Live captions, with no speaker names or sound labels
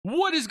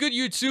What is good,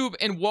 YouTube,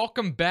 and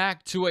welcome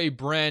back to a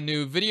brand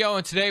new video.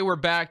 And today we're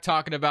back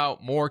talking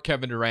about more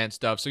Kevin Durant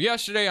stuff. So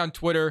yesterday on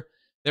Twitter,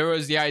 there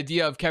was the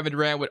idea of Kevin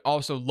Durant would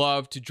also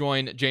love to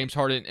join James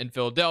Harden in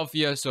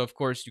Philadelphia. So of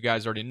course, you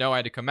guys already know I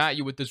had to come at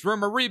you with this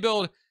rumor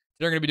rebuild.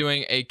 They're going to be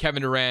doing a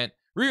Kevin Durant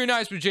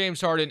reunites with James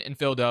Harden in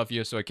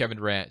Philadelphia. So a Kevin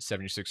Durant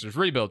 76ers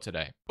rebuild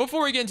today.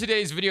 Before we get into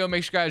today's video,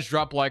 make sure you guys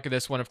drop a like of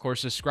this one. Of course,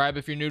 subscribe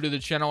if you're new to the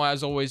channel.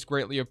 As always,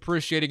 greatly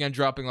appreciating, and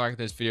dropping a like of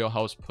this video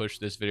helps push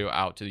this video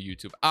out to the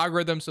YouTube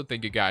algorithm. So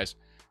thank you guys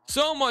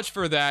so much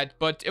for that.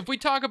 But if we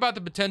talk about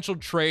the potential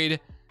trade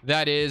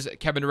that is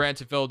Kevin Durant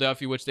to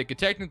Philadelphia, which they could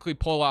technically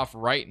pull off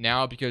right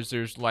now because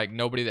there's like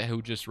nobody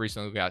who just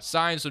recently got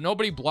signed. So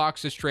nobody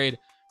blocks this trade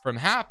from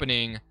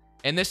happening.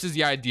 And this is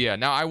the idea.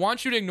 Now, I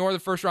want you to ignore the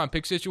first round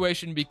pick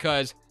situation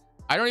because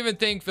I don't even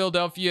think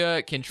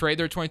Philadelphia can trade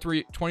their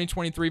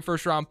 2023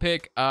 first round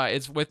pick.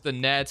 It's with the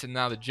Nets and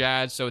now the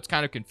Jazz, so it's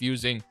kind of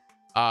confusing.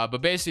 But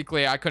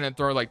basically, I couldn't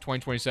throw like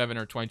 2027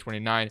 or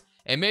 2029.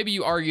 And maybe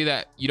you argue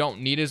that you don't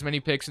need as many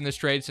picks in this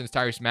trade since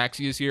Tyrese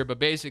Maxey is here. But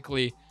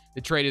basically,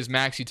 the trade is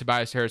Maxey,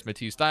 Tobias Harris,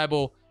 Matisse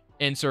Thybulle.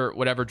 Insert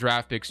whatever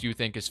draft picks you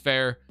think is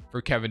fair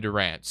for Kevin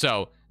Durant.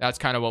 So that's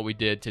kind of what we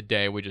did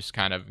today. We just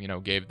kind of,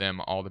 gave them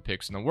all the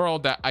picks in the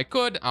world that I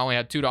could. I only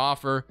had 2 to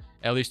offer,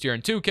 at least here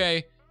in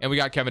 2K. And we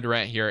got Kevin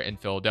Durant here in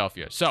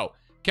Philadelphia. So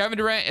Kevin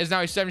Durant is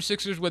now a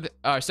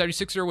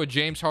 76er with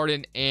James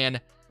Harden and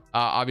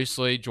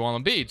obviously Joel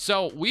Embiid.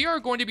 So we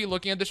are going to be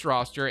looking at this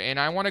roster, and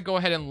I want to go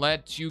ahead and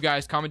let you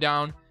guys comment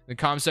down in the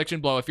comment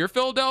section below. If you're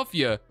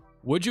Philadelphia,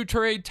 would you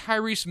trade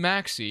Tyrese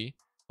Maxey?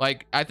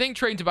 Like, I think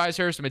trading Tobias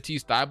Harris and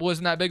Matisse Thybulle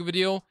isn't that big of a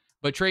deal.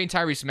 But trading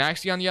Tyrese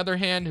Maxey, on the other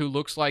hand, who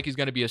looks like he's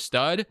going to be a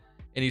stud,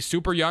 and he's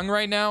super young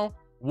right now,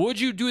 would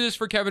you do this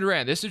for Kevin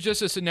Durant? This is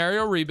just a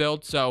scenario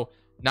rebuild, so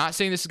not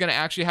saying this is going to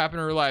actually happen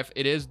in real life.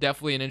 It is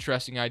definitely an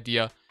interesting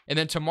idea. And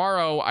then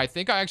tomorrow, I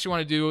think I actually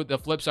want to do the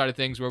flip side of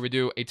things where we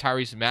do a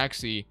Tyrese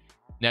Maxey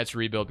Nets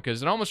rebuild,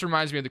 because it almost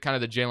reminds me of the kind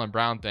of the Jaylen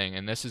Brown thing.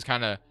 And this is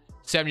kind of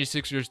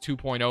 76ers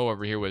 2.0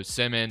 over here with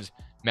Simmons,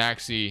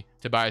 Maxey,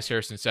 Tobias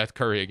Harris, and Seth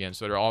Curry again.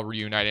 So they're all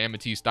reunited, and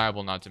Matisse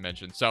Thybulle not to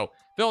mention. So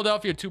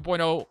Philadelphia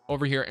 2.0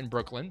 over here in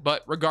Brooklyn.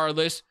 But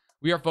regardless,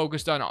 we are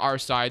focused on our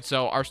side.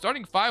 So our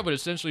starting 5 would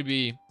essentially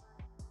be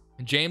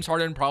James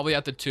Harden probably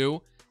at the 2.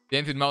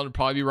 Anthony Melton would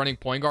probably be running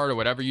point guard or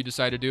whatever you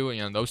decide to do.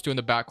 Those two in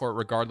the backcourt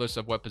regardless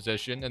of what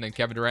position. And then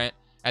Kevin Durant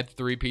at the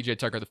 3, PJ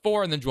Tucker at the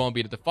 4, and then Joel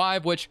Embiid at the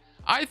 5, which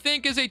I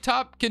think is a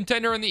top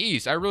contender in the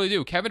East. I really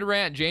do. Kevin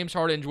Durant, James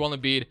Harden, and Joel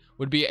Embiid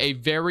would be a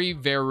very,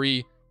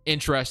 very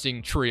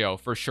interesting trio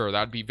for sure.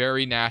 That would be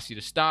very nasty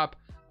to stop.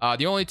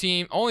 The only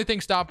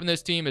thing stopping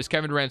this team is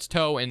Kevin Durant's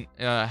toe and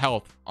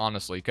health,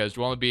 honestly, because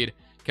Joel Embiid,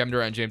 Kevin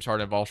Durant, and James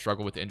Harden have all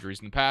struggled with injuries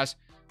in the past.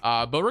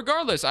 But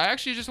regardless, I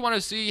actually just want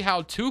to see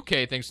how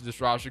 2K thinks of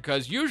this roster,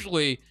 because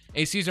usually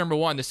in season number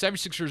 1, the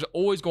 76ers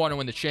always go on to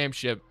win the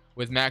championship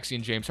with Maxey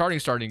and James Harden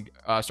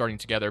starting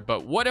together.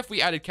 But what if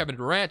we added Kevin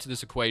Durant to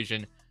this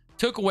equation,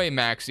 took away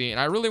Maxey, and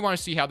I really want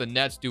to see how the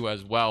Nets do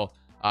as well.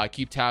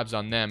 Keep tabs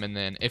on them. And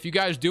then if you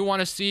guys do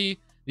want to see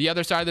the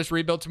other side of this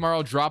rebuild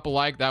tomorrow, drop a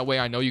like. That way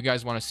I know you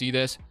guys want to see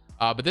this.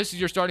 But this is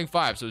your starting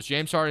 5. So it's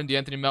James Harden,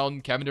 Anthony Melton,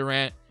 Kevin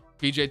Durant,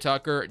 PJ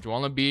Tucker,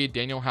 Joel Embiid,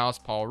 Daniel House,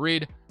 Paul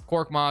Reed,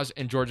 Korkmaz,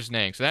 and Georges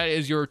Niang. So that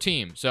is your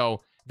team.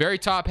 So very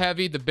top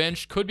heavy. The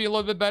bench could be a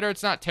little bit better.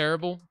 It's not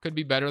terrible. Could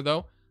be better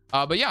though.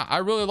 But yeah, I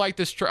really like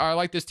this. I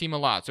like this team a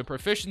lot. So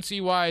proficiency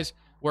wise,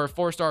 we're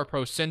 4-star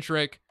pro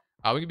centric.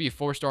 We can be a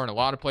 4-star in a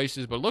lot of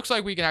places, but it looks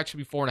like we can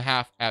actually be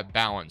 4.5 at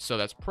balance. So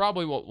that's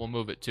probably what we'll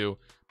move it to.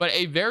 But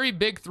a very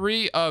big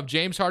 3 of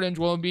James Harden,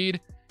 Joel Embiid,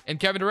 and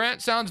Kevin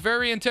Durant sounds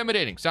very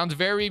intimidating. Sounds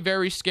very,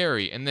 very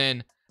scary. And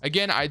then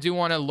again, I do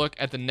want to look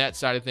at the net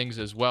side of things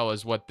as well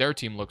as what their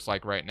team looks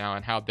like right now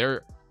and how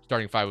their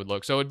starting 5 would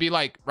look. So it'd be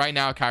like right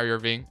now, Kyrie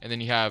Irving, and then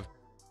you have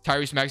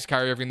Tyrese Maxey,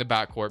 Kyrie Irving in the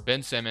backcourt,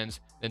 Ben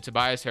Simmons, then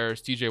Tobias Harris,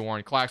 TJ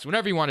Warren, Claxton,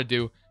 whatever you want to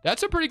do.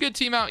 That's a pretty good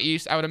team out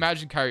east. I would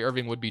imagine Kyrie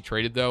Irving would be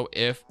traded though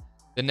if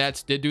the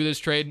Nets did do this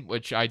trade,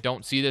 which I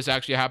don't see this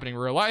actually happening in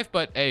real life,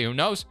 but hey, who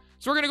knows?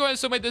 So we're going to go ahead and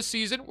submit this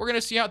season. We're going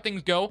to see how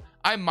things go.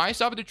 I might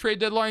stop at the trade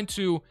deadline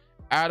to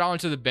add on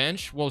to the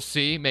bench. We'll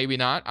see. Maybe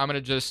not. I'm going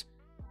to just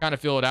kind of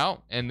feel it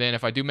out. And then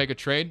if I do make a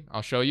trade,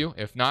 I'll show you.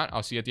 If not,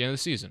 I'll see you at the end of the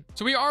season.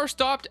 So we are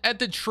stopped at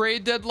the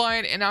trade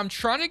deadline, and I'm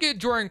trying to get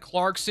Jordan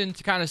Clarkson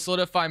to kind of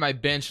solidify my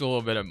bench a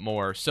little bit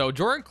more. So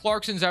Jordan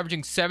Clarkson's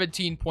averaging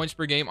 17 points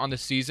per game on the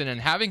season,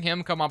 and having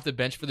him come off the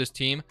bench for this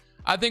team,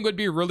 I think would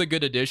be a really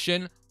good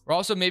addition. We're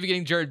also maybe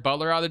getting Jared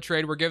Butler out of the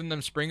trade. We're giving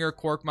them Springer,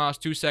 Korkmaz,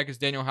 2 seconds,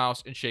 Daniel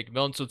House, and Shake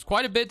Milton. So it's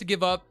quite a bit to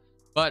give up,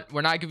 but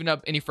we're not giving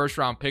up any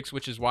first-round picks,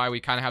 which is why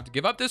we kind of have to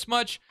give up this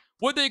much.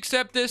 Would they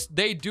accept this?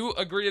 They do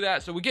agree to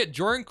that. So we get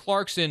Jordan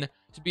Clarkson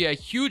to be a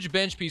huge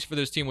bench piece for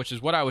this team, which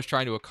is what I was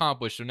trying to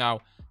accomplish. So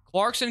now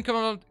Clarkson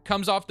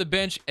comes off the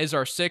bench as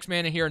our 6th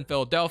man here in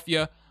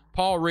Philadelphia.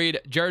 Paul Reed,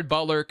 Jared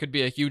Butler could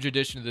be a huge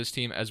addition to this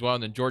team as well.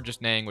 And then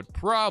Georges Niang would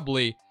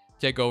probably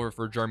take over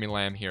for Jeremy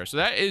Lamb here. So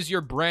that is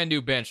your brand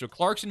new bench. So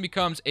Clarkson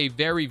becomes a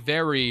very,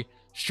 very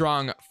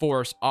strong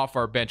force off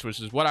our bench, which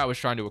is what I was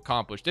trying to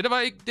accomplish. Did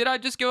I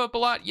just give up a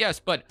lot? Yes,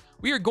 but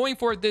we are going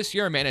for it this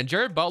year, man. And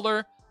Jared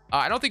Butler,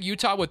 I don't think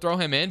Utah would throw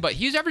him in, but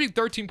he's averaging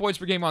 13 points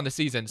per game on the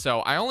season. So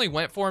I only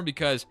went for him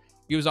because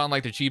he was on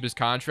like the cheapest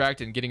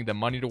contract and getting the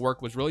money to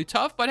work was really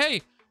tough. But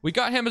hey, we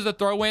got him as a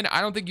throw in.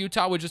 I don't think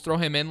Utah would just throw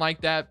him in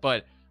like that,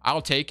 but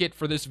I'll take it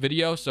for this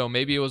video. So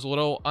maybe it was a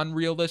little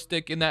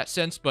unrealistic in that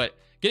sense, but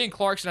getting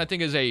Clarkson, I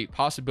think, is a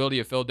possibility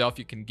if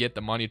Philadelphia can get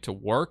the money to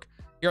work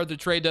here at the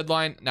trade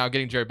deadline. Now,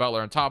 getting Jared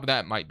Butler on top of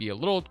that might be a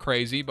little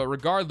crazy, but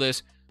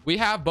regardless, we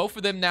have both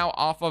of them now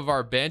off of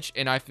our bench,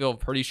 and I feel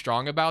pretty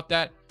strong about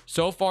that.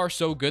 So far,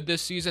 so good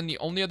this season. The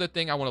only other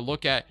thing I want to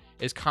look at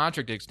is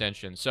contract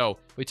extension. So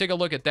we take a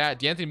look at that.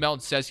 D'Anthony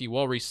Melton says he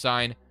will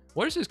resign.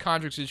 What is his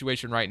contract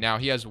situation right now?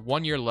 He has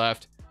 1 year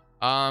left.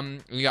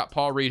 We got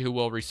Paul Reed, who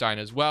will resign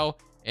as well.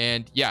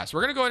 And yeah, so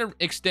we're going to go ahead and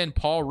extend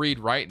Paul Reed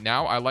right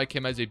now. I like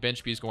him as a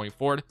bench piece going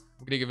forward.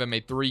 We're going to give him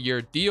a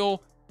 3-year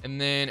deal. And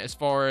then as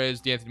far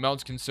as D'Anthony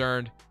Melton's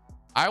concerned,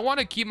 I want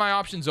to keep my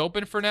options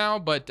open for now,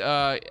 but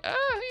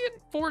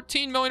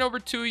 14 million over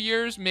 2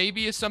 years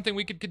maybe is something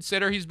we could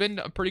consider. He's been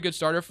a pretty good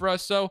starter for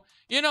us. So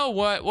you know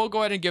what? We'll go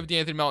ahead and give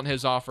D'Anthony Melton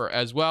his offer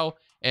as well.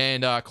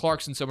 And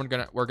Clarkson, someone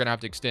we're gonna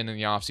have to extend in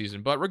the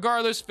offseason. But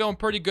regardless, feeling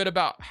pretty good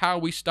about how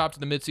we stopped at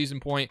the midseason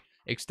point,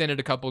 extended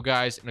a couple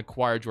guys, and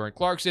acquired Jordan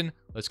Clarkson.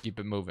 Let's keep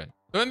it moving.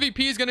 So MVP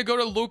is going to go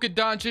to Luka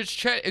Doncic.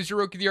 Chet is your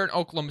Rookie of the Year in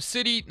Oklahoma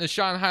City.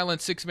 Nashawn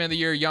Highland, 6th Man of the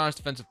Year. Giannis,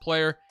 Defensive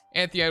Player.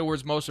 Anthony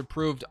Edwards, Most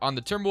Improved on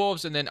the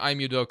Timberwolves. And then Ime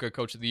Udoka,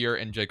 Coach of the Year,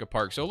 and Jacob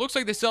Park. So it looks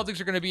like the Celtics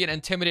are going to be an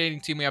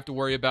intimidating team we have to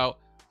worry about.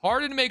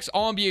 Harden makes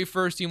All-NBA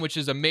first team, which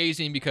is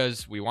amazing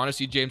because we want to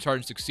see James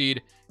Harden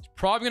succeed. He's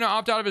probably going to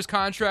opt out of his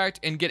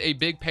contract and get a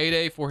big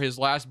payday for his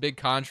last big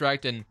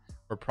contract, and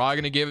we're probably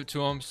going to give it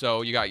to him.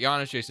 So you got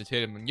Giannis, Jason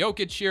Tatum, and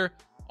Jokic here.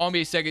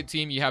 All-NBA second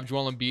team, you have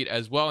Joel Embiid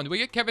as well. And do we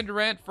get Kevin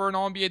Durant for an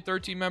All-NBA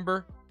third team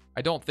member?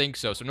 I don't think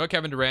so. So no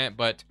Kevin Durant,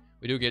 but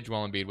we do get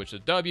Joel Embiid, which is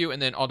a W. And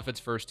then all-defense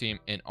first team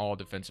and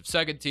all-defensive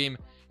second team.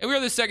 And we are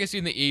the second seed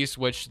in the East,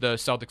 which the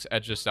Celtics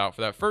edged us out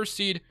for that first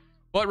seed.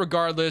 But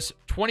regardless,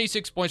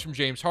 26 points from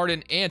James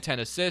Harden and 10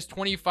 assists,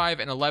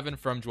 25 and 11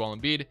 from Joel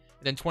Embiid, and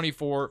then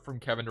 24 from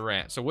Kevin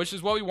Durant. So which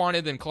is what we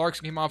wanted. Then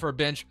Clarkson came off our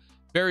bench.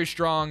 Very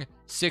strong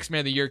 6th Man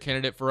of the Year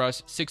candidate for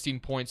us. 16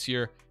 points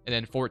here, and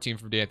then 14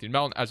 from D'Anthony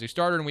Melton as a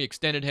starter, and we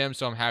extended him,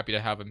 so I'm happy to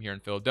have him here in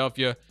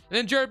Philadelphia. And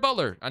then Jared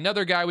Butler,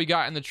 another guy we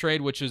got in the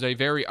trade, which is a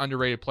very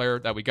underrated player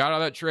that we got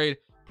out of that trade.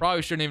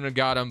 Probably shouldn't even have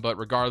got him, but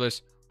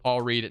regardless,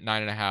 Paul Reed at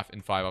 9.5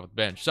 and 5 off the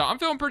bench. So I'm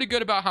feeling pretty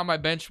good about how my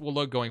bench will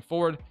look going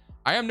forward.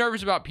 I am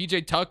nervous about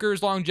PJ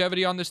Tucker's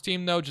longevity on this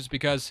team, though, just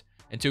because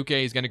in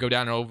 2K he's going to go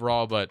down in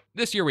overall, but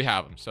this year we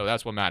have him, so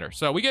that's what matters.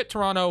 So we get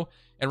Toronto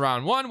in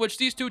round 1, which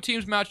these two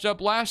teams matched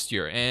up last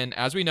year, and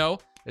as we know,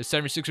 the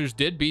 76ers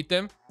did beat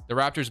them. The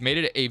Raptors made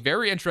it a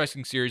very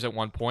interesting series at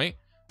one point,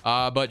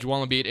 but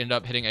Joel Embiid ended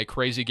up hitting a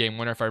crazy game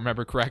winner, if I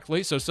remember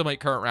correctly. So still make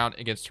current round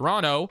against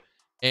Toronto,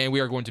 and we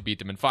are going to beat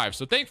them in 5.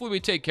 So thankfully,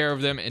 we take care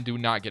of them and do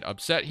not get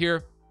upset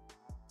here.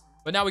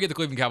 But now we get the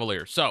Cleveland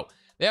Cavaliers. So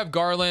they have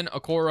Garland,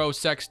 Okoro,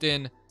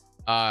 Sexton,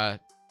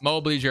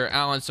 Mobley, Jarrett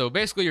Allen. So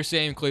basically your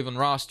same Cleveland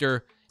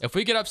roster. If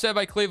we get upset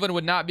by Cleveland, it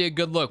would not be a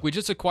good look. We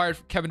just acquired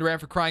Kevin Durant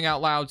for crying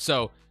out loud.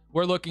 So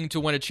we're looking to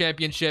win a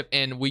championship,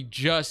 and we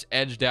just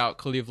edged out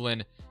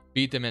Cleveland,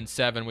 beat them in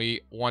 7.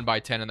 We won by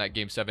 10 in that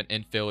game 7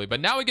 in Philly.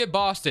 But now we get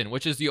Boston,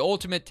 which is the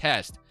ultimate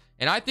test.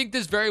 And I think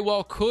this very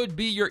well could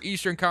be your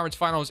Eastern Conference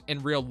Finals in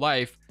real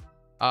life.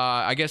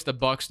 I guess the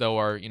Bucks, though,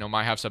 are,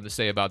 might have something to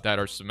say about that,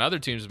 or some other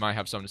teams might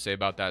have something to say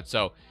about that.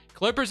 So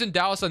Clippers and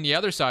Dallas on the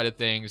other side of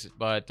things,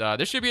 but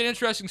this should be an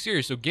interesting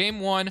series. So game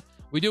 1,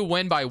 we do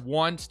win by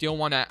 1, steal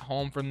 1 at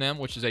home from them,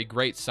 which is a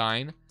great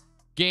sign.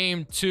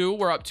 Game 2,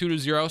 we're up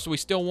 2-0, so we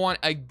still won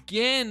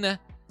again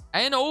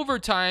in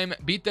overtime,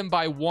 beat them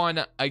by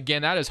 1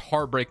 again. That is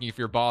heartbreaking if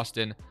you're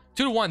Boston.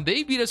 2-1,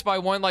 they beat us by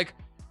 1. Like,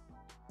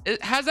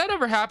 has that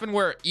ever happened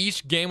where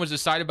each game was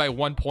decided by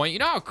 1 point? You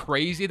know how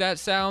crazy that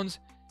sounds?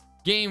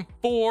 Game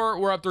 4,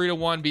 we're up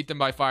 3-1, beat them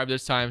by 5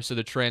 this time, so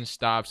the trend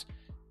stops.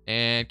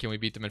 And can we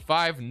beat them in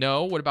 5?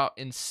 No. What about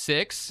in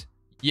 6?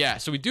 Yeah,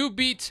 so we do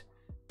beat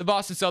the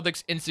Boston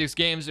Celtics in 6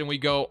 games, and we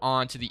go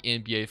on to the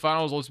NBA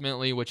Finals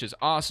ultimately, which is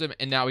awesome.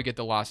 And now we get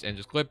the Los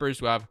Angeles Clippers,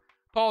 who have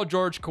Paul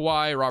George,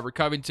 Kawhi, Robert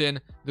Covington.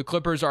 The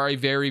Clippers are a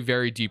very,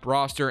 very deep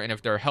roster, and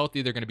if they're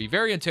healthy, they're going to be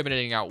very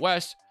intimidating out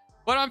west.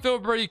 But I'm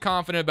feeling pretty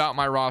confident about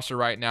my roster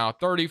right now.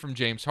 30 from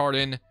James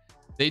Harden.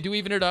 They do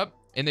even it up,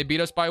 and they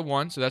beat us by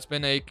 1, so that's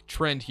been a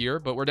trend here.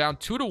 But we're down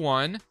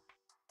 2-1.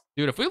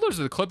 Dude, if we lose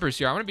to the Clippers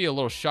here, I'm going to be a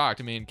little shocked.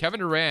 I mean, Kevin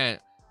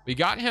Durant, we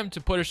got him to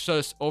push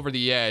us over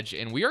the edge,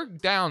 and we are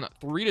down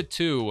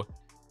 3-2.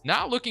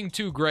 Not looking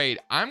too great.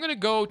 I'm going to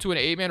go to an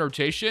 8-man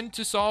rotation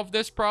to solve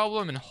this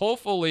problem, and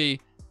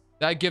hopefully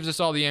that gives us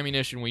all the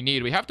ammunition we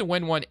need. We have to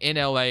win one in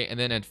LA and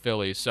then in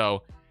Philly.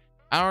 So,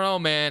 I don't know,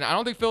 man. I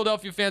don't think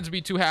Philadelphia fans would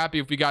be too happy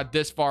if we got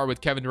this far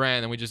with Kevin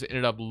Durant and we just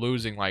ended up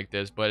losing like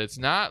this. But it's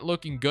not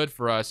looking good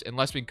for us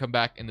unless we can come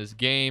back in this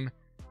game.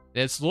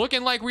 It's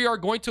looking like we are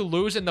going to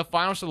lose in the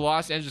finals to the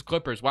Los Angeles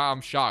Clippers. Wow,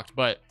 I'm shocked.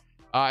 But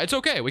It's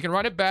okay. We can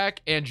run it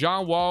back. And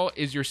John Wall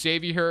is your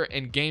savior here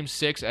in game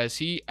 6 as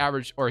he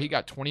averaged, or he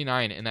got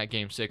 29 in that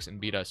game 6 and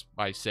beat us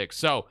by 6.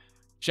 So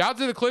shout out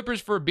to the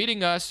Clippers for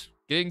beating us.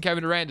 Getting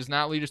Kevin Durant does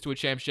not lead us to a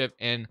championship.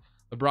 And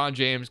LeBron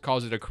James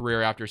calls it a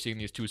career after seeing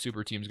these two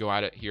super teams go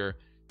at it here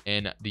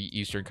in the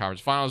Eastern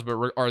Conference Finals,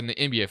 or in the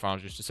NBA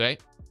Finals, just to say.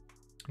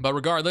 But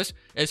regardless,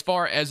 as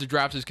far as the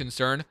draft is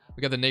concerned,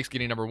 we got the Knicks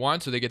getting number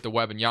 1, so they get the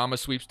Wembanyama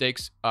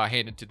sweepstakes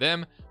handed to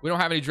them. We don't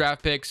have any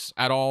draft picks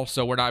at all,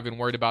 so we're not even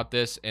worried about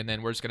this. And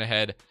then we're just going to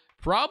head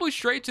probably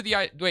straight to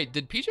the... Wait,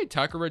 did PJ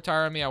Tucker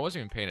retire on me? I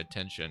wasn't even paying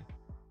attention.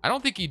 I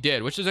don't think he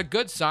did, which is a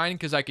good sign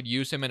because I could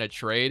use him in a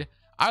trade.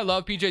 I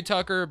love PJ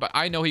Tucker, but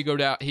I know he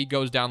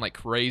goes down like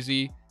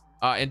crazy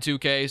in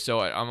 2K, so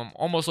I'm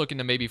almost looking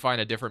to maybe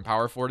find a different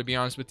power forward, to be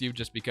honest with you,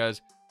 just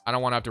because I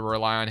don't want to have to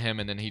rely on him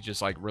and then he's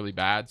just like really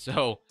bad.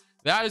 So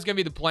that is going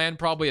to be the plan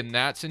probably in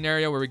that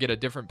scenario where we get a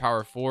different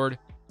power forward.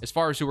 As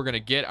far as who we're going to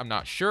get, I'm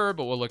not sure,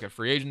 but we'll look at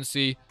free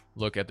agency,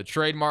 look at the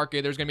trade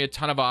market. There's going to be a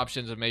ton of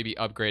options of maybe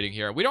upgrading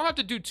here. We don't have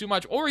to do too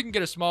much, or we can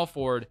get a small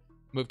forward,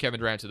 move Kevin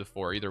Durant to the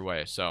 4, either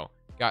way. So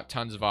got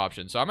tons of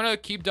options. So I'm going to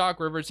keep Doc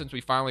Rivers since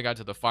we finally got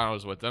to the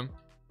finals with him.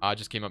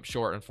 Just came up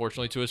short,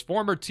 unfortunately, to his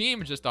former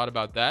team. Just thought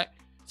about that.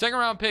 Second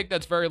round pick,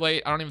 that's very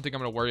late. I don't even think I'm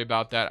going to worry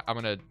about that. I'm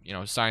going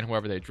to, sign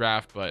whoever they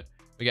draft, but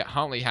we get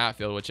Huntley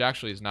Hatfield, which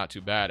actually is not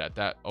too bad at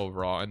that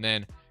overall. And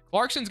then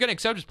Clarkson's going to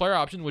accept his player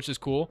option, which is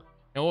cool.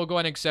 And we'll go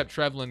ahead and accept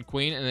Trevelyan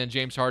Queen. And then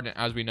James Harden,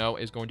 as we know,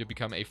 is going to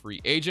become a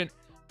free agent.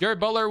 Jared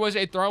Butler was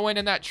a throw-in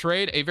in that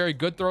trade, a very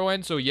good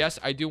throw-in. So yes,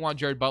 I do want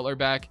Jared Butler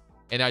back,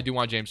 and I do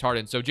want James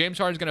Harden. So James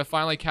Harden's going to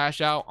finally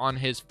cash out on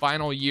his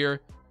final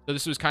year. So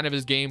this was kind of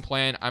his game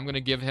plan. I'm going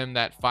to give him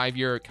that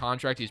 5-year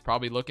contract he's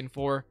probably looking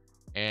for.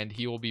 And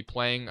he will be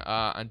playing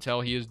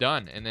until he is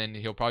done. And then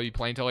he'll probably be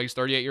playing until he's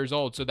 38 years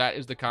old. So that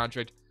is the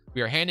contract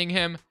we are handing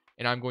him.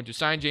 And I'm going to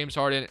sign James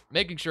Harden,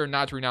 making sure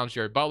not to renounce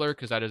Jared Butler,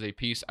 because that is a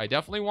piece I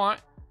definitely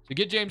want. So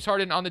get James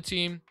Harden on the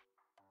team.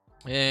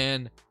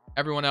 And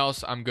everyone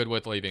else, I'm good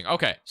with leaving.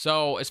 Okay,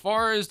 so as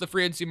far as the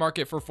free agency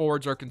market for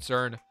forwards are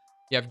concerned,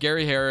 you have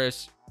Gary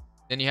Harris.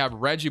 Then you have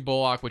Reggie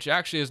Bullock, which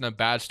actually isn't a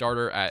bad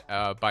starter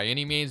at by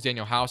any means.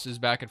 Daniel House is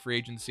back in free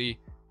agency.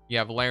 You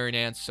have Larry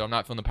Nance, so I'm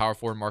not feeling the power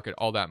forward market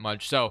all that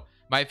much. So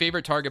my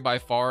favorite target by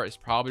far is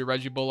probably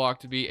Reggie Bullock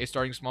to be a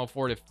starting small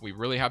forward if we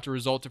really have to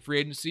resort to free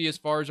agency as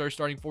far as our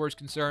starting forward is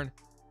concerned.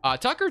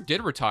 Tucker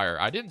did retire.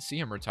 I didn't see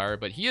him retire,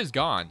 but he is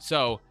gone.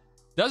 So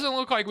doesn't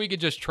look like we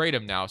could just trade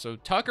him now. So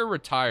Tucker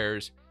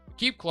retires.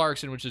 Keep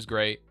Clarkson, which is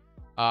great.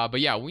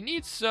 But yeah, we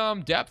need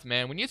some depth,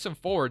 man. We need some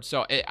forwards.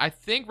 So I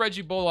think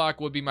Reggie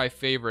Bullock would be my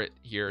favorite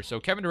here.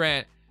 So Kevin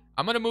Durant,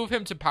 I'm going to move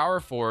him to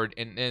power forward,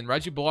 and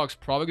Reggie Bullock's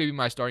probably going to be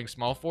my starting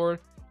small forward.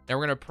 And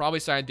we're going to probably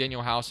sign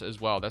Daniel House as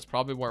well. That's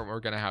probably what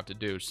we're going to have to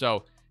do.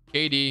 So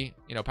KD,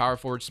 power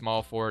forward,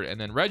 small forward. And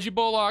then Reggie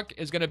Bullock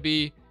is going to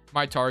be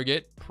my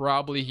target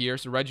probably here.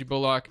 So Reggie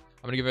Bullock,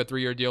 I'm going to give it a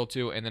 3-year deal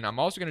too. And then I'm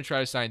also going to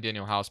try to sign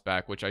Daniel House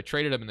back, which I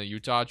traded him in the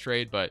Utah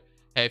trade. But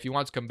hey, if he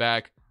wants to come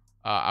back,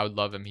 I would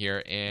love him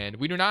here. And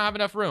we do not have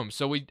enough room.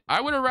 So I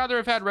would have rather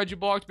have had Reggie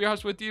Bullock, to be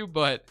honest with you.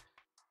 But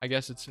I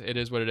guess it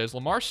is what it is.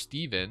 Lamar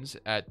Stevens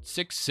at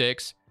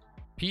 6'6".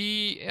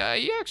 He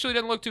actually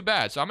didn't look too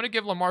bad. So I'm going to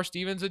give Lamar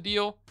Stevens a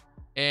deal.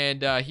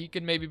 And he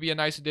can maybe be a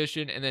nice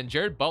addition. And then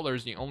Jared Butler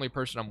is the only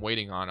person I'm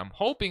waiting on. I'm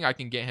hoping I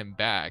can get him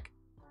back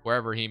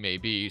wherever he may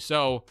be.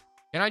 So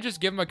can I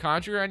just give him a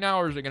contract right now?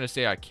 Or is it going to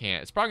say I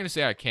can't? It's probably going to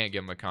say I can't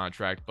give him a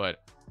contract.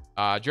 But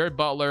Jared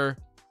Butler,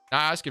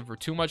 not asking for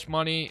too much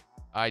money.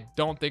 I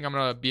don't think I'm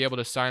going to be able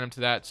to sign him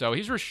to that. So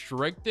he's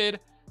restricted.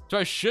 So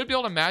I should be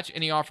able to match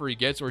any offer he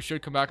gets, or he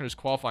should come back on his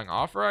qualifying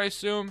offer, I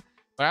assume.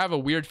 But I have a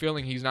weird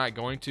feeling he's not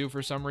going to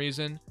for some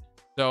reason.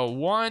 So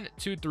 1,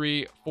 2,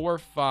 3, 4,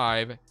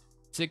 5,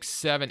 6,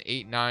 7,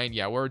 8, 9.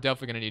 Yeah, we're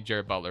definitely going to need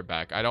Jared Butler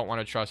back. I don't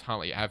want to trust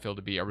Huntley Hatfield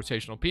to be a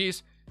rotational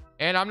piece.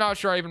 And I'm not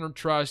sure I even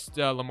trust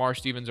Lamar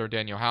Stevens or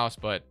Daniel House.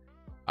 But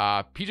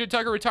PJ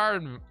Tucker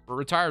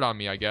retired on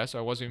me, I guess.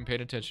 I wasn't even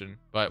paying attention.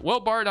 But Will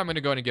Barton, I'm going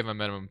to go ahead and give him a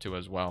minimum to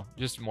as well.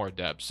 Just more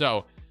depth.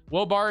 So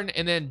Will Barton,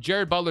 and then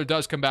Jared Butler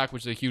does come back,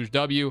 which is a huge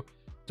W.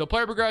 So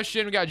player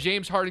progression, we got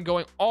James Harden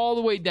going all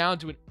the way down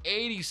to an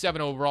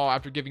 87 overall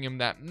after giving him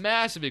that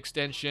massive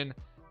extension.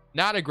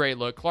 Not a great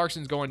look.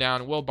 Clarkson's going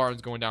down. Will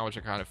Barton's going down, which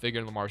I kind of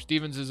figured. Lamar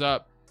Stevens is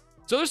up.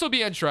 So this will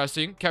be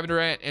interesting. Kevin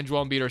Durant and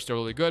Joel Embiid are still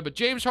really good, but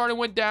James Harden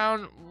went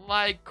down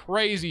like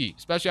crazy,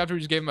 especially after we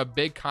just gave him a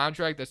big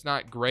contract. That's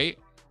not great,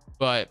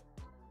 but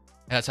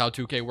that's how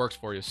 2K works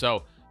for you.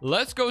 So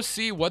let's go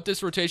see what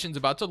this rotation is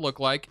about to look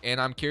like,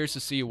 and I'm curious to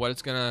see what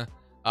it's going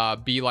to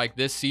be like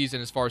this season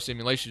as far as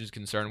simulation is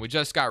concerned. We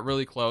just got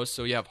really close.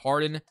 So you have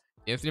Harden,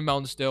 Anthony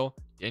Melton still,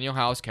 Daniel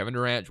House, Kevin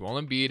Durant,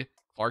 Joel Embiid,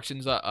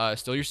 Clarkson's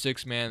still your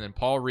 6th man, then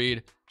Paul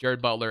Reed,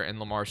 Jared Butler, and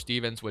Lamar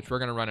Stevens, which we're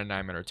going to run a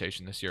 9-man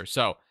rotation this year.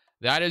 So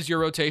that is your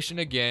rotation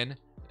again.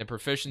 And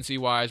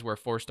proficiency-wise, we're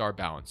 4-star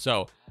balance.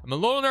 So I'm a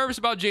little nervous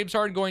about James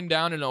Harden going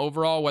down in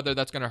overall, whether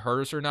that's going to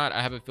hurt us or not.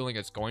 I have a feeling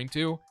it's going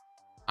to.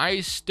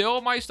 I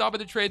still might stop at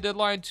the trade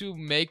deadline to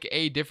make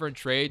a different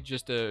trade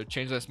just to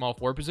change that small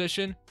forward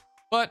position.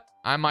 But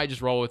I might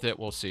just roll with it.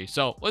 We'll see.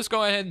 So let's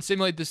go ahead and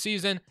simulate the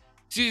season.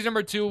 Season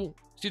number 2.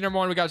 Season number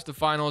 1, we got to the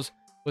finals.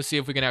 Let's see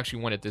if we can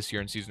actually win it this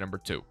year in season number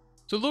 2.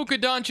 So Luka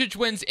Doncic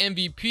wins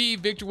MVP.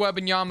 Victor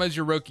Wembanyama is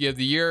your Rookie of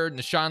the Year.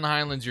 Nashawn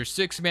Highland's your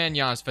 6th man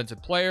Giannis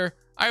Offensive Player.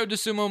 Ayo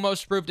Dosunmu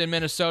most improved in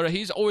Minnesota.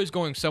 He's always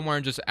going somewhere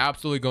and just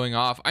absolutely going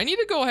off. I need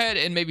to go ahead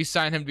and maybe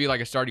sign him to be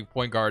like a starting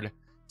point guard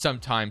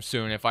sometime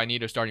soon if I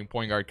need a starting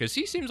point guard, because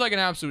he seems like an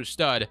absolute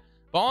stud.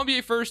 But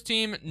All-NBA first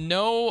team,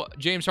 no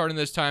James Harden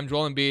this time.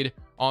 Joel Embiid,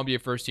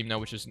 All-NBA first team, no,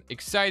 which is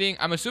exciting.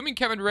 I'm assuming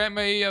Kevin Durant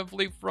may have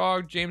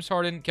leapfrogged James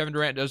Harden. Kevin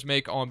Durant does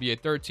make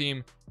All-NBA third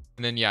team.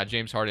 And then, yeah,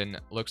 James Harden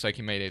looks like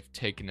he may have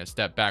taken a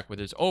step back with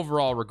his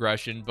overall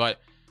regression. But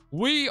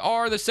we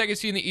are the second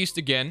seed in the East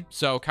again.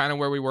 So kind of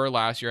where we were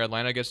last year.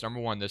 Atlanta gets number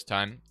 1 this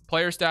time.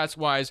 Player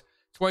stats-wise,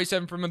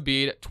 27 from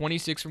Embiid,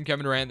 26 from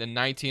Kevin Durant, then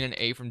 19 and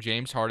 8 from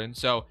James Harden.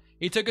 So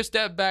he took a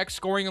step back,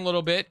 scoring a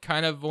little bit.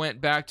 Kind of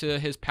went back to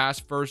his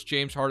past first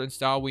James Harden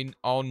style we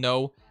all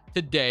know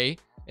today.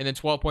 And then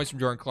 12 points from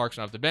Jordan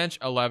Clarkson off the bench,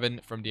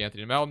 11 from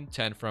DeAnthony Melton,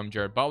 10 from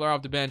Jared Butler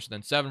off the bench,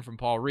 then 7 from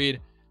Paul Reed,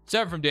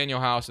 7 from Daniel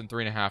House, and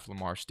 3.5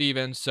 Lamar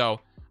Stevens.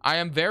 So I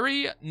am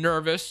very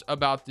nervous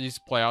about these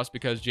playoffs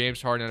because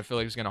James Harden, I feel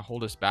like, is going to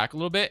hold us back a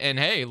little bit. And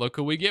hey, look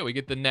who we get. We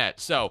get the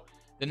Nets. So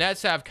the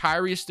Nets have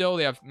Kyrie still.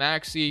 They have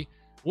Maxey.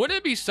 Wouldn't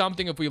it be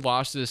something if we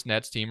lost to this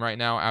Nets team right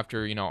now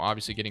after, you know,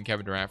 obviously getting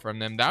Kevin Durant from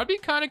them? That would be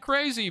kind of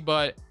crazy,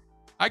 but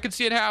I could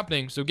see it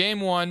happening. So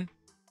game 1,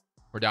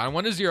 we're down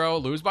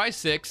 1-0, lose by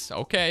 6.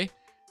 Okay.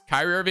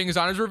 Kyrie Irving is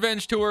on his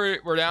revenge tour.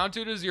 We're down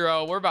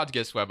 2-0. We're about to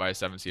get swept by a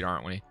 7 seed,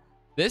 aren't we?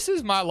 This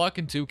is my luck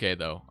in 2K,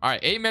 though. All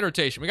right, 8-man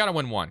rotation. We got to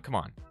win 1. Come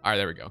on. All right,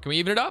 there we go. Can we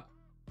even it up?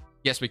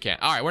 Yes, we can.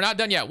 All right, we're not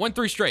done yet. Win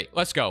 3 straight.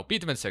 Let's go.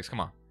 Beat them in 6. Come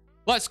on.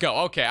 Let's go.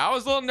 Okay, I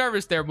was a little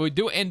nervous there, but we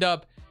do end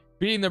up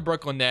beating the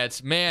Brooklyn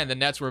Nets. Man, the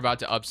Nets were about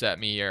to upset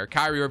me here.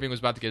 Kyrie Irving was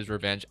about to get his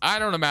revenge. I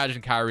don't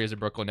imagine Kyrie is a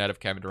Brooklyn Net if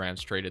Kevin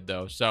Durant's traded,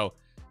 though. So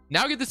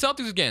now we get the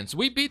Celtics again. So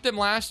we beat them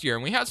last year,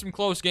 and we had some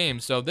close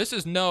games. So this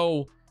is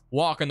no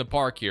walk in the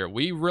park here.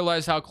 We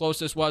realized how close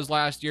this was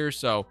last year,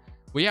 so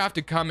we have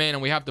to come in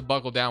and we have to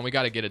buckle down. We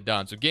got to get it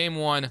done. So game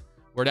 1,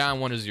 we're down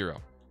 1-0.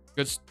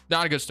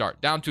 Not a good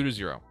start. Down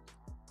 2-0.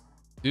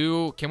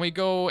 Can we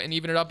go and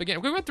even it up again?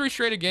 Can we win 3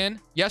 straight again?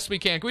 Yes, we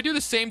can. Can we do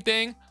the same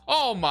thing?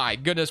 Oh my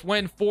goodness.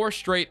 Win 4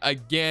 straight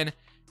again.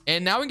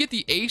 And now we get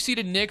the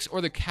A-seeded Knicks or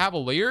the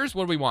Cavaliers.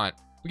 What do we want?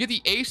 We get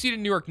the A-seeded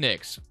New York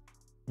Knicks.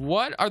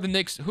 What are the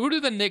Knicks? Who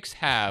do the Knicks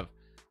have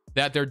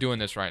that they're doing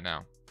this right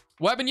now?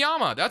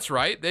 Wembanyama. That's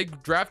right. They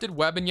drafted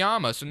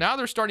Wembanyama. So now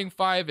their starting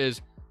 5 is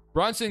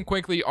Brunson,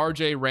 Quickly,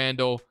 RJ,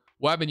 Randall,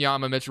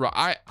 Wembanyama, Mitchell.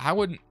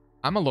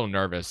 I'm a little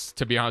nervous,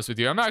 to be honest with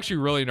you. I'm actually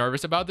really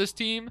nervous about this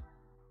team.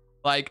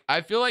 Like,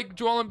 I feel like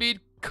Joel Embiid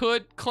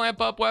could clamp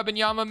up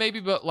Wembanyama maybe,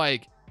 but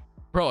like,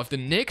 bro, if the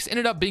Knicks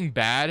ended up being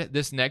bad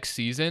this next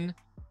season,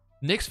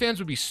 Knicks fans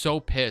would be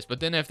so pissed. But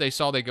then if they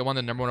saw they won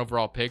the number 1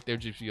 overall pick, they'd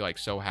just be like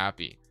so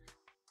happy.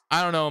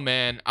 I don't know,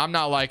 man. I'm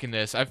not liking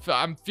this.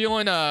 I'm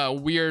feeling a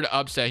weird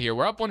upset here.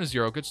 We're up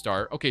 1-0. Good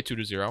start. Okay,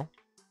 2-0.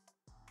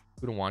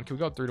 2-1. Can we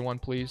go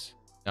 3-1, please?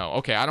 No.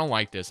 Okay, I don't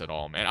like this at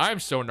all, man. I'm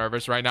so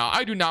nervous right now.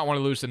 I do not want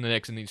to lose to the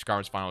Knicks in these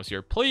conference finals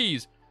here.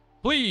 Please,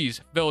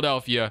 please,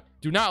 Philadelphia,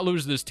 do not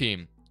lose to this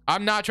team.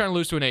 I'm not trying to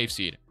lose to an 8th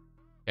seed.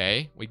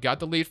 Okay, we got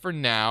the lead for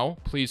now.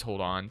 Please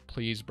hold on.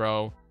 Please,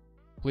 bro.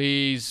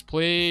 Please,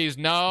 please.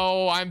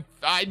 No,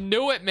 I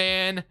knew it,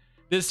 man.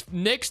 This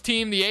Knicks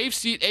team, the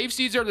 8th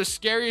seeds are the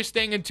scariest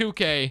thing in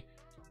 2K.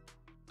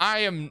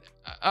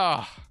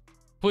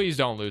 Please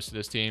don't lose to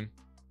this team.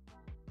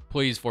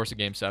 Please force a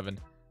game 7.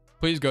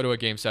 Please go to a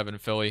game 7,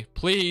 Philly.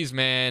 Please,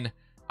 man.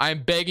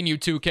 I'm begging you,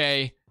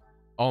 2K.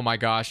 Oh my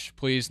gosh.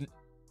 Please.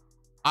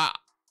 I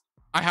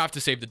have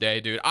to save the day,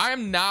 dude. I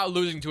am not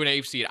losing to an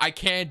 8th seed. I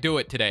can't do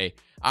it today.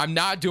 I'm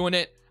not doing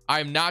it.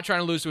 I'm not trying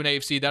to lose to an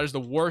 8th seed. That is the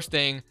worst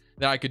thing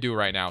that I could do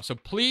right now. So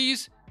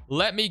please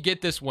let me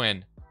get this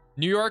win.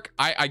 New York,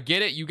 I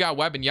get it. You got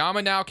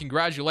Wembanyama now.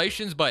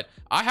 Congratulations. But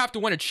I have to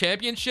win a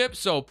championship.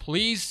 So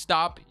please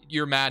stop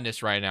your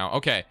madness right now.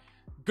 Okay.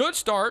 Good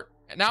start.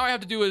 Now I have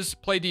to do is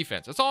play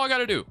defense. That's all I got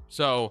to do.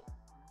 So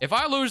if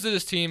I lose to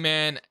this team,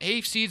 man,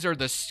 8th seeds are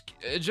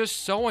just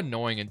so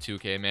annoying in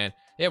 2K, man.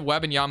 They have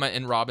Wembanyama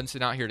and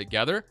Robinson out here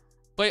together.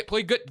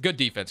 Play good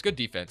defense. Good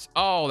defense.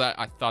 Oh,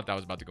 I thought that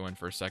was about to go in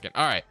for a second.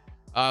 All right.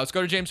 Let's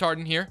go to James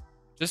Harden here.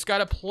 Just got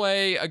to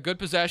play a good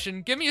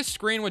possession. Give me a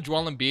screen with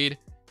Joel Embiid.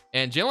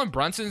 And Jalen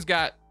Brunson's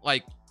got,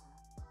 like...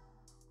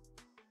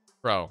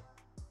 Bro.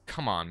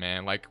 Come on,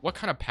 man. Like, what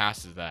kind of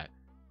pass is that?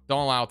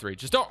 Don't allow 3.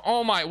 Just don't...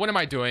 Oh, my... What am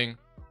I doing?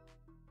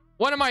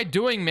 What am I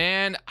doing,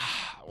 man?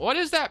 What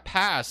is that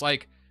pass?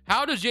 Like,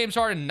 how does James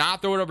Harden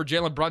not throw it over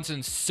Jalen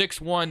Brunson's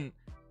 6'1"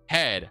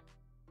 head?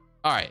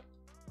 All right.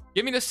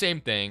 Give me the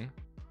same thing.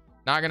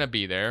 Not gonna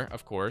be there,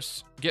 of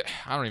course.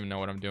 I don't even know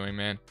what I'm doing,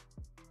 man.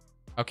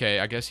 Okay,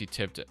 I guess he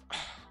tipped it.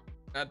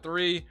 At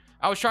 3.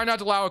 I was trying not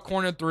to allow a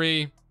corner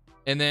 3.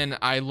 And then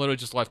I literally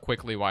just left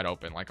Quickly wide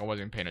open. Like, I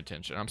wasn't even paying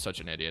attention. I'm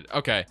such an idiot.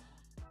 Okay.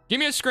 Give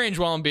me a screen,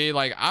 Joel Embiid.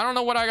 Like, I don't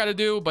know what I got to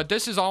do, but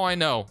this is all I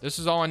know. This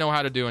is all I know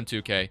how to do in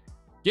 2K.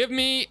 Give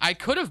me, I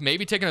could have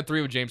maybe taken a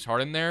 3 with James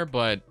Harden there,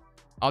 but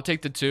I'll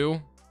take the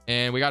 2.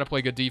 And we got to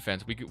play good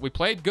defense. We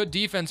played good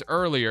defense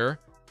earlier.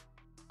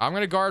 I'm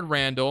going to guard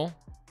Randall.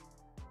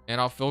 And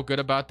I'll feel good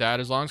about that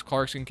as long as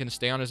Clarkson can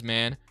stay on his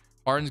man.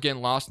 Harden's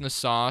getting lost in the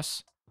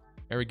sauce.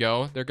 There we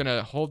go. They're going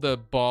to hold the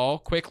ball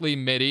quickly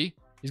midi.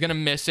 He's going to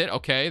miss it.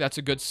 Okay, that's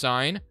a good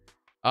sign.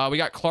 We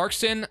got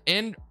Clarkson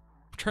in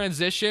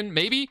transition.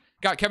 Maybe.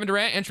 Got Kevin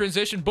Durant in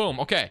transition. Boom.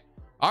 Okay.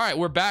 All right,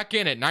 we're back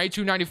in it.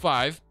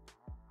 92-95.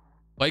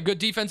 Play good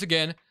defense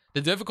again.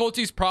 The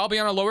difficulty's probably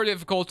on a lower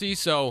difficulty,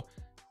 so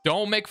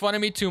don't make fun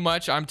of me too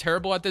much. I'm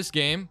terrible at this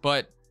game,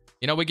 but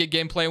you know, we get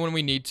gameplay when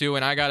we need to,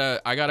 and I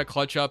gotta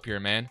clutch up here,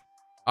 man.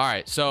 All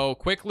right, so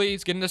quickly,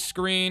 he's getting the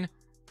screen.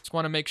 Just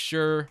want to make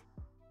sure.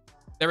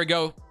 There we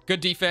go. Good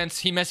defense.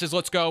 He misses.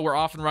 Let's go. We're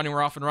off and running.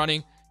 We're off and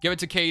running. Give it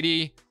to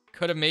KD.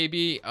 Could have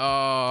maybe.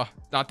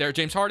 Not there.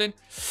 James Harden.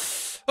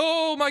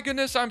 Oh my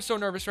goodness, I'm so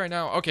nervous right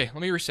now. Okay,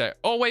 let me reset.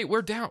 Oh wait,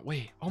 we're down.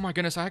 Wait. Oh my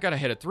goodness, I gotta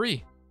hit a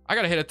 3. I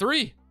gotta hit a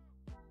 3.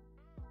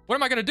 What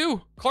am I gonna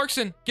do?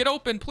 Clarkson, get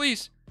open,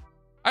 please.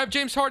 I have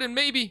James Harden,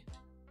 maybe.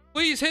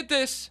 Please hit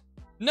this.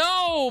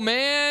 No,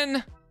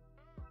 man.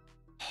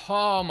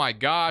 Oh my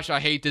gosh, I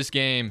hate this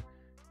game.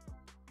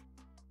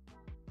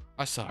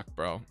 I suck,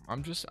 bro.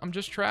 I'm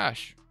just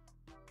trash.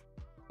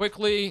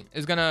 Quickly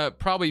is gonna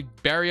probably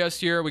bury us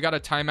here. We got a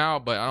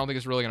timeout, but I don't think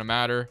it's really gonna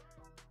matter.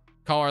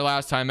 Call our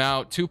last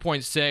timeout.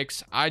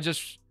 2.6. I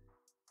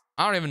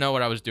don't even know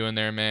what I was doing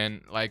there,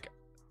 man. Like,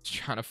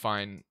 trying to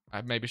find.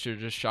 I maybe should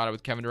have just shot it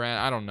with Kevin Durant.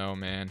 I don't know,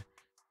 man.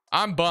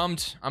 I'm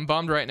bummed. I'm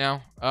bummed right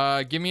now.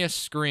 Give me a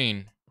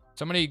screen.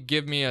 Somebody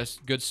give me a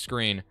good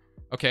screen.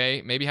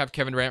 Okay, maybe have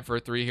Kevin Durant for a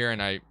 3 here,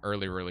 and I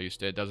early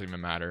released it. Doesn't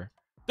even matter.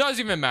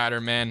 Doesn't even matter,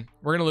 man.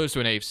 We're gonna lose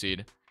to an 8th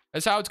seed.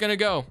 That's how it's gonna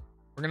go.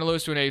 We're gonna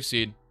lose to an 8th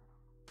seed.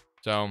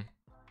 So,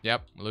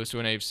 yep, lose to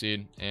an 8th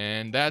seed,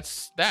 and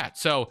that's that.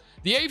 So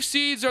the 8th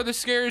seeds are the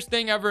scariest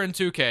thing ever in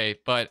 2K,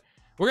 but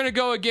we're gonna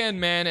go again,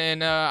 man.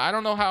 And I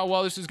don't know how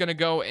well this is gonna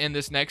go in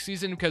this next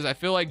season because I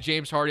feel like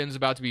James Harden's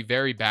about to be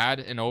very bad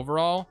in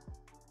overall.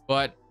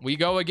 But we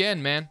go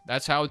again, man.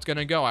 That's how it's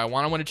gonna go. I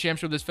want to win a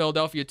championship with this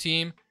Philadelphia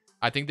team.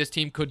 I think this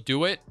team could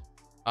do it.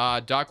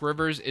 Doc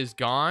Rivers is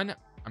gone.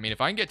 I mean,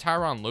 if I can get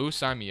Tyronn Lue,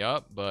 sign me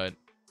up. But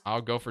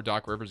I'll go for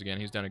Doc Rivers again.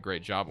 He's done a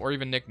great job. Or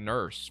even Nick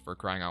Nurse, for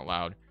crying out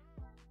loud.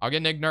 I'll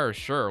get Nick Nurse,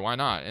 sure, why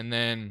not? And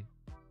then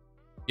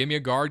give me a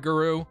guard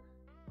guru,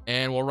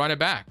 and we'll run it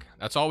back.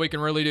 That's all we can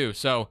really do.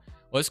 So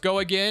let's go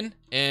again,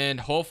 and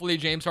hopefully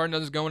James Harden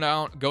doesn't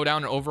go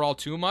down in overall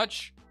too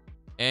much,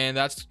 and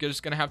that's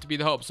just gonna have to be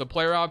the hope. So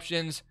player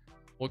options,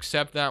 we'll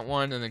accept that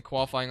one, and then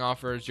qualifying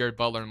offers, Jared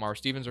Butler and Marv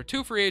Stevens are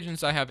 2 free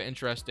agents I have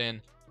interest in,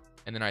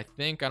 and then I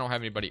think I don't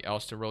have anybody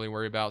else to really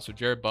worry about. So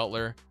Jared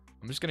Butler,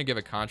 I'm just gonna give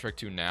a contract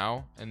to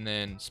now, and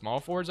then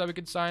small forwards that we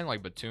could sign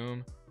like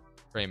Batum.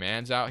 Trey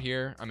Mann's out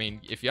here. I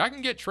mean, if I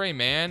can get Trey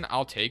Mann,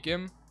 I'll take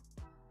him.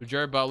 So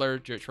Jared Butler,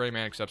 Trey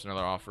Mann accepts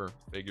another offer.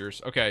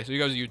 Figures. Okay, so he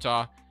goes to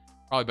Utah.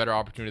 Probably better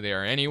opportunity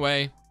there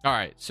anyway. All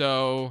right,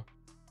 so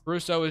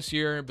Russo is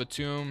here.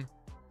 Batum,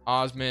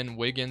 Osman,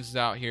 Wiggins is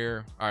out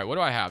here. All right, what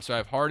do I have? So I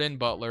have Harden,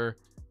 Butler,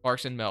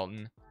 Clarkson,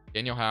 Melton,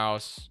 Daniel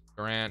House,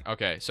 Durant.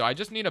 Okay, so I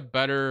just need a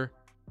better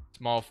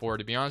small forward,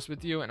 to be honest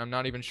with you, and I'm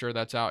not even sure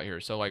that's out here.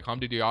 So like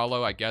Hamdi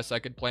Diallo, I guess I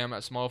could play him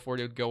at small forward.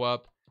 It would go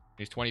up.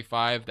 He's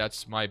 25.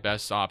 That's my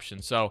best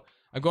option. So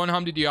I'm going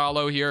Hamdi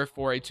Diallo here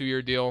for a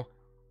 2-year deal,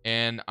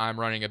 and I'm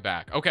running it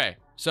back. Okay,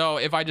 so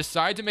if I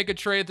decide to make a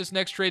trade at this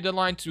next trade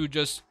deadline to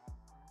just,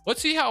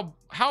 let's see how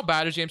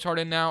bad is James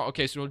Harden now.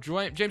 Okay, so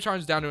James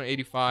Harden's down to an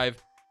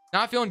 85.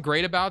 Not feeling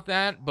great about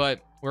that,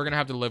 but we're gonna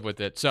have to live with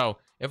it. So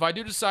if I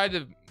do decide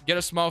to get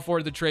a small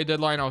forward at the trade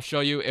deadline, I'll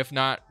show you. If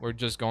not, we're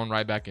just going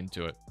right back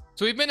into it.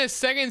 So we've been a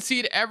 2nd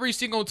seed every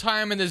single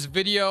time in this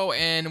video,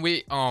 and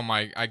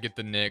I get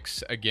the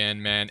Knicks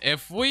again, man.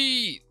 If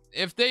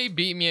they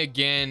beat me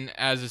again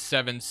as a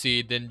 7th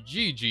seed, then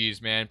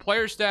GG's, man.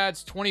 Player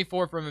stats,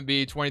 24 from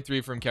Embiid,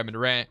 23 from Kevin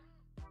Durant,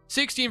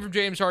 16 from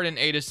James Harden,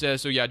 8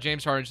 assists. So yeah,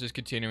 James Harden's just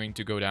continuing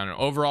to go down. And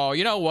overall,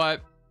 you know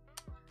what?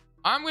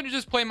 I'm going to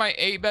just play my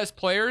 8 best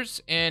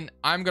players, and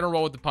I'm going to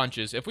roll with the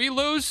punches. If we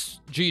lose,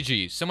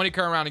 GG. Somebody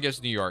come around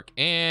against New York,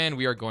 and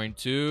we are going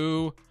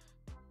to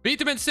beat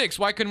them in 6.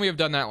 Why couldn't we have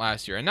done that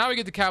last year? And now we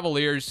get the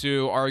Cavaliers,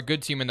 who are a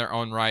good team in their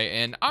own right.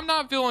 And I'm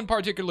not feeling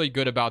particularly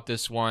good about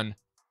this one.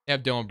 They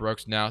have Dylan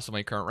Brooks now,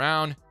 somebody current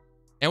round.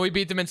 And we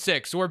beat them in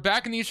 6. So we're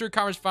back in the Eastern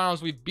Conference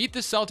Finals. We've beat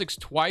the Celtics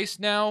twice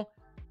now.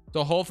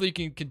 So hopefully you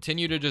can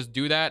continue to just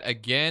do that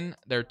again.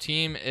 Their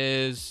team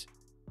is,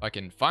 if I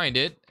can find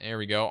it. There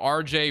we go.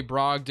 RJ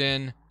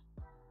Brogdon.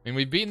 I mean,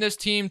 we've beaten this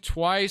team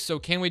twice. So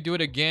can we do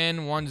it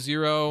again?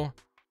 1-0.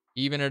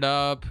 Even it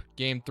up.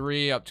 Game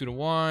 3 up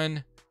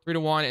 2-1.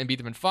 3-1 and beat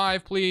them in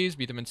 5, please.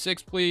 Beat them in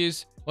 6,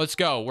 please. Let's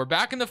go. We're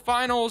back in the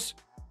finals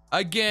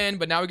again,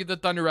 but now we get the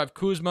Thunder. We have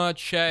Kuzma,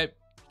 Chet,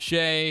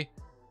 Shea,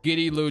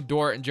 Giddey, Lou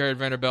Dort, and Jared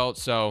Vanderbilt.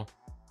 So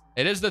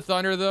it is the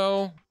Thunder,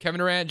 though. Kevin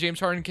Durant, James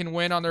Harden can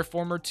win on their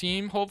former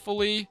team,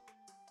 hopefully.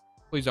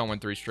 Please don't win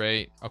 3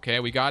 straight. Okay,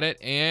 we got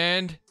it.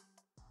 And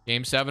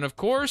Game 7, of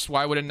course.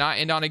 Why would it not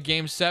end on a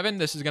Game 7?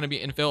 This is going to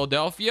be in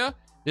Philadelphia.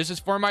 This is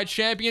for my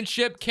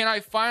championship. Can I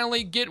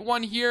finally get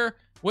one here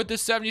with the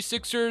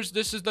 76ers?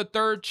 This is the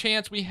third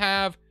chance we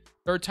have.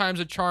 Third time's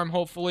a charm,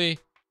 hopefully.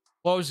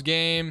 Close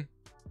game.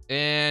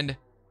 And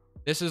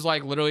this is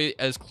like literally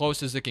as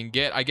close as it can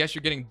get. I guess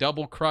you're getting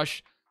double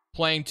crush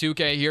playing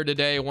 2K here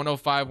today.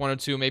 105,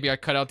 102. Maybe I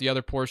cut out the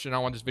other portion. I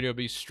don't want this video to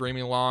be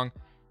streaming long.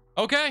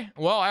 Okay,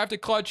 well, I have to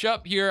clutch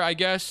up here, I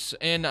guess,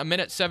 in a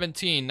minute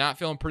 17. Not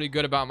feeling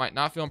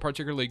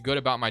particularly good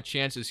about my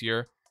chances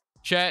here.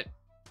 Chet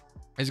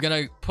is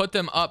gonna put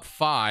them up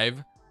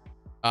 5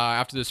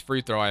 after this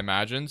free throw, I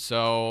imagine.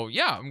 So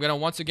yeah, I'm gonna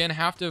once again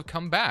have to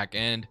come back,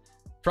 and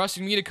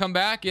trusting me to come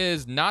back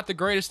is not the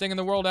greatest thing in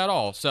the world at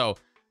all. So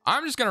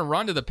I'm just gonna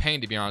run to the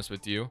paint, to be honest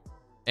with you.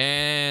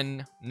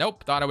 And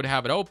nope, thought I would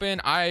have it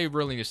open. I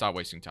really need to stop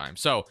wasting time.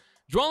 So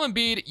Joel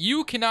Embiid,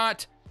 you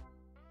cannot.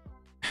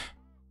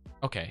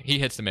 Okay, he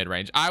hits the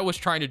mid-range. I was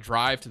trying to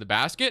drive to the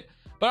basket,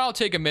 but I'll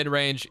take a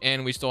mid-range,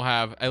 and we still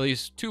have at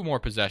least 2 more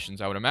possessions,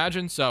 I would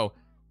imagine. So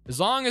as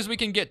long as we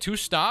can get 2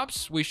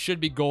 stops, we should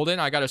be golden.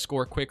 I got to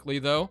score quickly,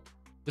 though.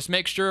 Just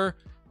make sure.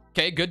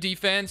 Okay, good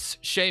defense.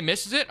 Shea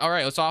misses it. All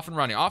right, let's off and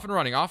running. Off and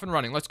running. Off and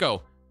running. Let's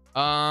go.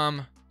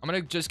 I'm going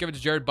to just give it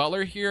to Jared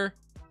Butler here.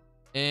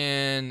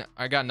 And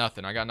I got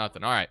nothing. I got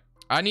nothing. All right.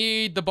 I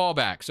need the ball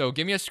back. So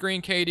give me a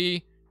screen,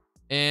 KD.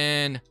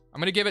 And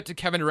I'm going to give it to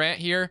Kevin Durant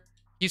here.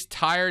 He's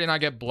tired, and I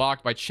get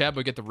blocked by Chet, but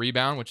we get the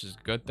rebound, which is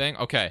a good thing.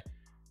 Okay.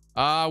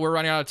 We're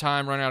running out of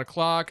time, running out of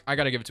clock. I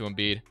got to give it to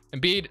Embiid.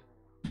 Embiid.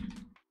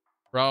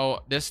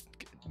 Bro,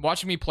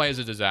 watching me play is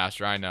a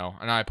disaster, I know.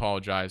 And I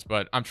apologize,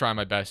 but I'm trying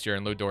my best here,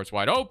 and Lou Dort's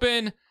wide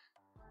open.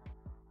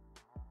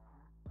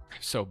 I'm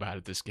so bad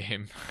at this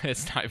game.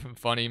 It's not even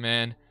funny,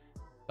 man.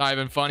 Not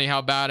even funny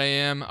how bad I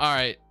am. All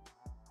right.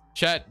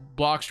 Chet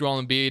blocks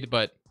Joel Embiid,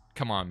 but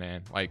come on,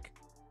 man. Like,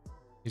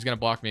 he's going to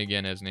block me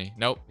again, isn't he?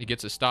 Nope. He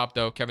gets a stop,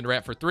 though. Kevin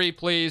Durant for 3,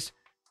 please.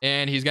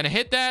 And he's going to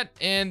hit that.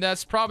 And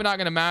that's probably not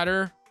going to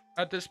matter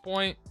at this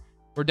point.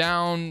 We're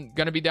going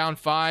to be down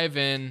 5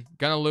 and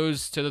going to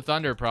lose to the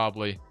Thunder,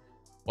 probably.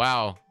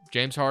 Wow.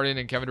 James Harden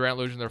and Kevin Durant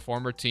losing their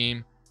former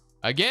team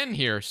again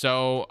here.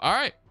 So, all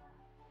right.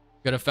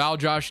 Going to foul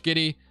Josh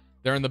Giddey.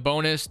 They're in the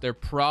bonus. They're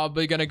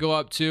probably going to go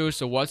up 2.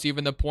 So, what's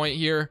even the point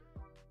here?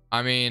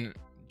 I mean,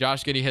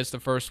 Josh Giddey hits the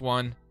first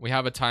one. We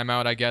have a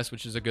timeout, I guess,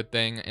 which is a good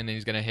thing. And then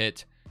he's going to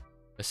hit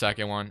the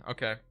second one.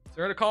 Okay. So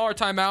we're going to call our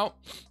timeout.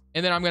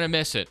 And then I'm going to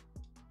miss it.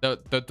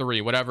 The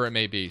 3, whatever it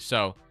may be.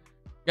 So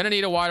going to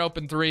need a wide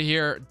open 3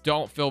 here.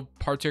 Don't feel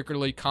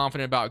particularly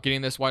confident about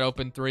getting this wide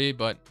open 3.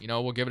 But, you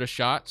know, we'll give it a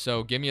shot.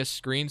 So give me a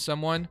screen,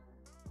 someone.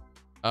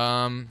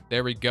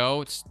 There we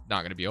go. It's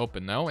not going to be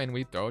open, though. And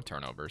we throw a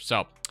turnover.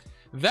 So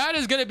that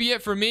is going to be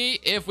it for me.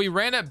 If we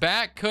ran it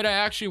back, could I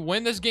actually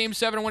win this Game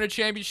 7 and win a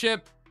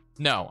championship?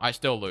 No, I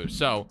still lose.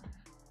 So,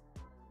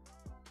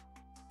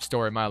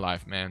 story of my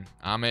life, man.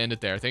 I'm going to end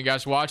it there. Thank you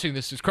guys for watching.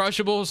 This is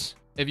Crushables.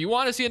 If you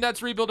want to see a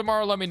Nets rebuild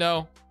tomorrow, let me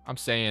know. I'm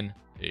saying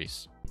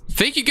peace.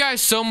 Thank you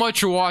guys so much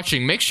for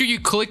watching. Make sure you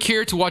click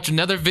here to watch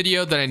another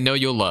video that I know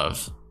you'll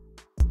love.